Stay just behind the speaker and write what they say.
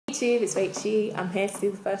YouTube, it's Rachy. I'm here to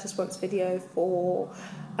do the first response video for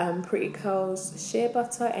Pretty Curls Shea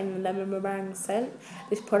Butter and Lemon Meringue scent.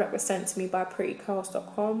 This product was sent to me by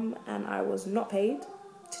prettycurls.com and I was not paid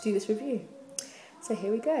to do this review. So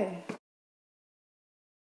here we go.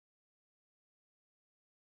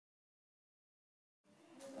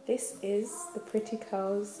 This is the Pretty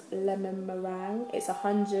Curls Lemon Meringue. It's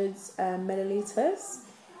 100 milliliters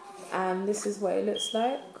and this is what it looks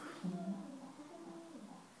like.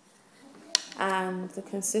 And the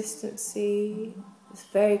consistency is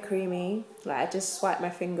very creamy. Like I just swipe my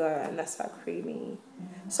finger and that's how creamy.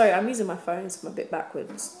 Sorry, I'm using my phone so I'm a bit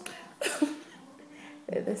backwards.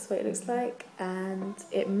 This is what it looks like, and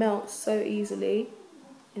it melts so easily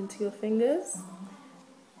into your fingers.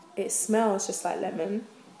 It smells just like lemon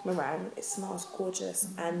meringue. It smells gorgeous,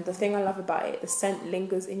 and the thing I love about it, the scent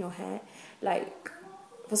lingers in your hair. Like,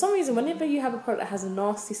 for some reason, whenever you have a product that has a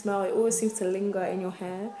nasty smell, it always seems to linger in your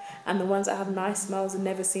hair, and the ones that have nice smells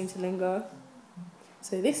never seem to linger.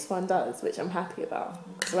 So this one does, which I'm happy about.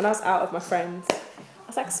 Because when I was out with my friends, I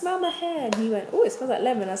was like, smell my hair, and he went, oh, it smells like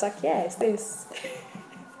lemon. I was like, yeah, it's this.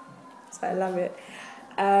 So I love it.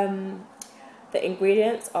 The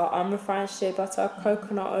ingredients are unrefined shea butter,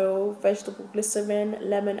 coconut oil, vegetable glycerin,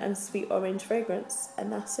 lemon and sweet orange fragrance,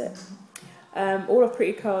 and that's it. All of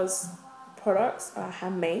Pretty Curls products are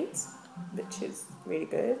handmade, which is really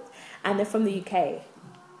good, and they're from the UK,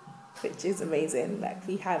 which is amazing. Like,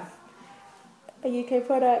 we have a UK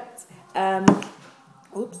product.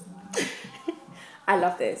 Oops. I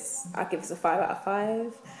love this. I'll give this a 5 out of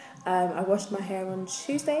 5. I washed my hair on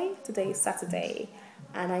Tuesday. Today is Saturday,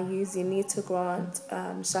 and I use the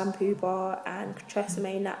UKnaturals shampoo bar and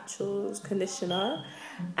UKnaturals conditioner,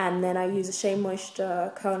 and then I use a Shea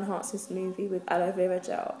Moisture Curl Enhancing Smoothie with aloe vera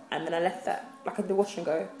gel, and then I left that like I did wash and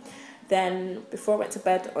go. Then before I went to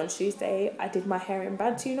bed on Tuesday, I did my hair in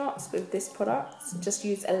Bantu knots with this product. Just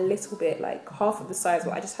used a little bit, like half of the size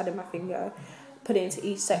what I just had in my finger, put it into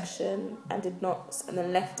each section and did knots, and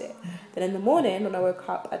then left it. Then in the morning when I woke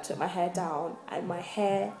up, I took my hair down and my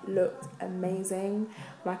hair looked amazing.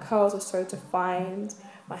 My curls were so defined,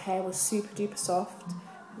 my hair was super duper soft,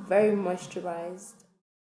 very moisturized.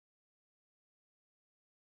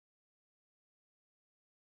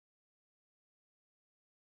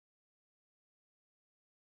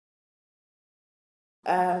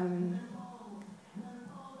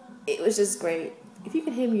 It was just great. If you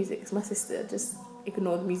can hear music, it's my sister. Just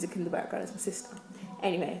ignore the music in the background, it's my sister.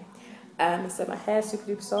 Anyway, so my hair is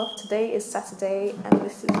super duper soft. Today is Saturday, and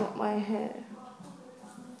this is what my hair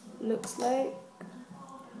looks like.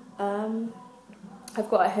 I've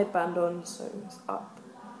got a headband on, so it's up.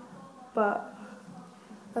 But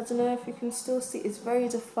I don't know if you can still see, it's very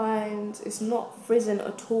defined. It's not frizzing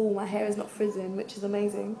at all. My hair is not frizzing, which is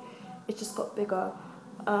amazing. It just got bigger.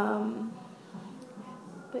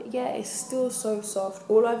 But yeah, it's still so soft.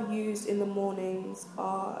 All I've used in the mornings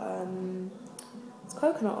are it's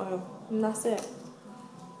coconut oil, and that's it.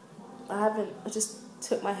 I just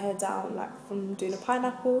took my hair down like from doing a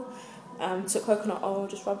pineapple, took coconut oil,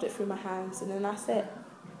 just rubbed it through my hands, and then that's it.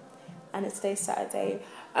 And it's today's Saturday.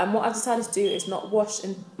 What I've decided to do is not wash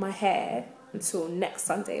my hair until next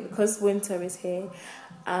Sunday, because winter is here.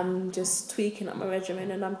 I'm just tweaking up my regimen,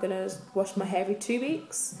 and I'm gonna wash my hair every 2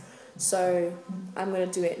 weeks. So I'm gonna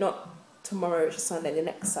do it not tomorrow, which is Sunday, the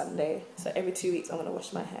next Sunday. So every 2 weeks I'm gonna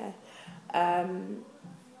wash my hair.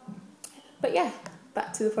 But yeah,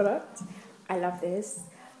 back to the product. I love this.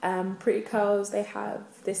 Pretty Curls, they have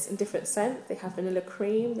this in different scents. They have vanilla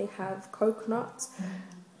cream, they have coconut,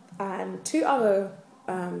 and 2 other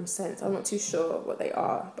scents. I'm not too sure what they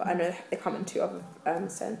are, but I know they come in 2 other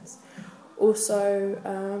scents. Also,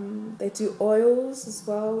 they do oils as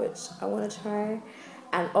well, which I want to try,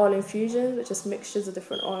 and oil infusions, which is mixtures of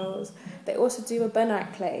different oils. They also do a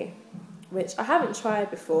benite clay, which I haven't tried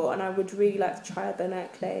before, and I would really like to try a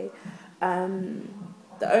benite clay.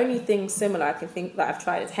 The only thing similar I can think that I've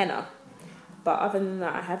tried is henna, but other than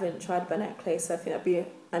that, I haven't tried benite clay, so I think that'd be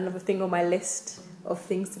another thing on my list of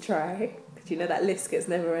things to try, because you know that list gets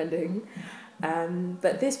never ending.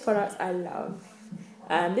 But this product I love.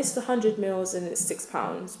 This is 100 mils and it's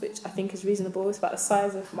 £6, which I think is reasonable. It's about the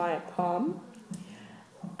size of my palm,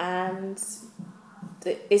 and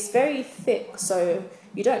it's very thick, so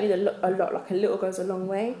you don't need a lot. Like a little goes a long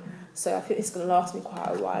way. So I think it's going to last me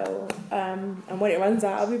quite a while. And when it runs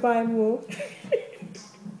out, I'll be buying more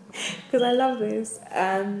because I love this.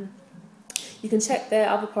 You can check their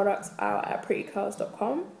other products out at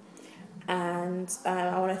prettycurls.com. And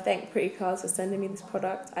I want to thank Pretty Curls for sending me this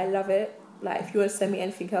product. I love it. Like, if you want to send me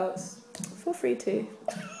anything else, feel free to.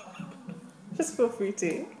 just feel free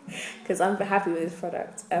to, because I'm happy with this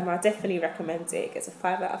product. I definitely recommend it. It gets a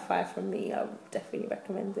 5 out of 5 from me. I would definitely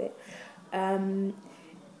recommend it.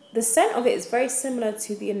 The scent of it is very similar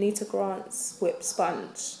to the Anita Grant's Whip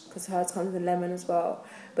Sponge, because hers comes in lemon as well.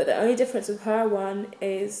 But the only difference with her one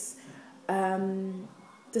is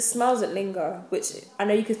the smells that linger, which I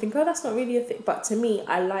know you could think, oh, that's not really a thing. But to me,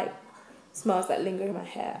 I like smells that linger in my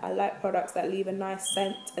hair. I like products that leave a nice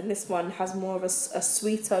scent, and this one has more of a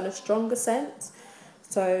sweeter and a stronger scent.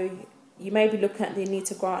 So you may be looking at the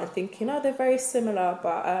Anita Grant and thinking, oh, they're very similar,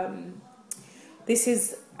 but this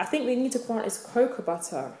is, I think the Anita Grant is cocoa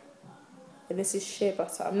butter, and this is shea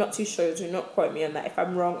butter. I'm not too sure, do not quote me on that. If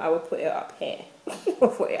I'm wrong, I will put it up here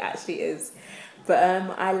of what it actually is. But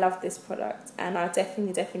I love this product, and I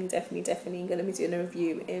definitely going to be doing a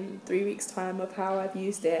review in 3 weeks' time of how I've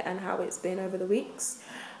used it and how it's been over the weeks.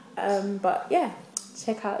 But yeah,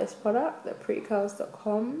 check out this product at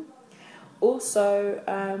prettycurls.com. Also,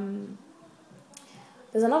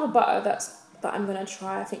 there's another butter that I'm going to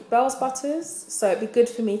try. I think Bell's Butters. So it'd be good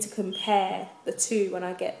for me to compare the two when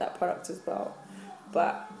I get that product as well.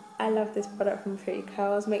 But I love this product from Pretty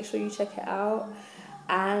Curls. Make sure you check it out.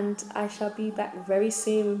 And I shall be back very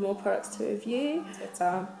soon with more products to review.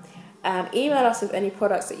 Email us with any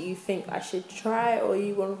products that you think I should try or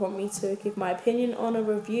you want me to give my opinion on or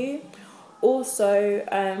review. Also,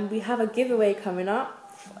 we have a giveaway coming up.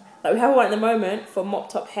 Like, we have one at the moment for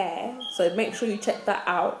Moptop hair, so make sure you check that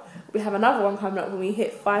out. We have another one coming up when we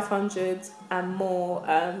hit 500 and more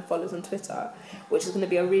followers on Twitter, which is going to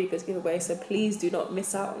be a really good giveaway, so please do not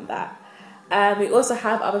miss out on that. We also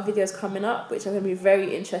have other videos coming up, which are going to be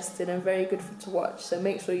very interesting and very good to watch, so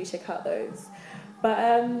make sure you check out those.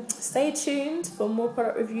 But stay tuned for more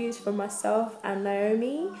product reviews from myself and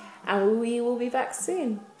Naomi, and we will be back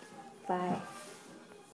soon. Bye.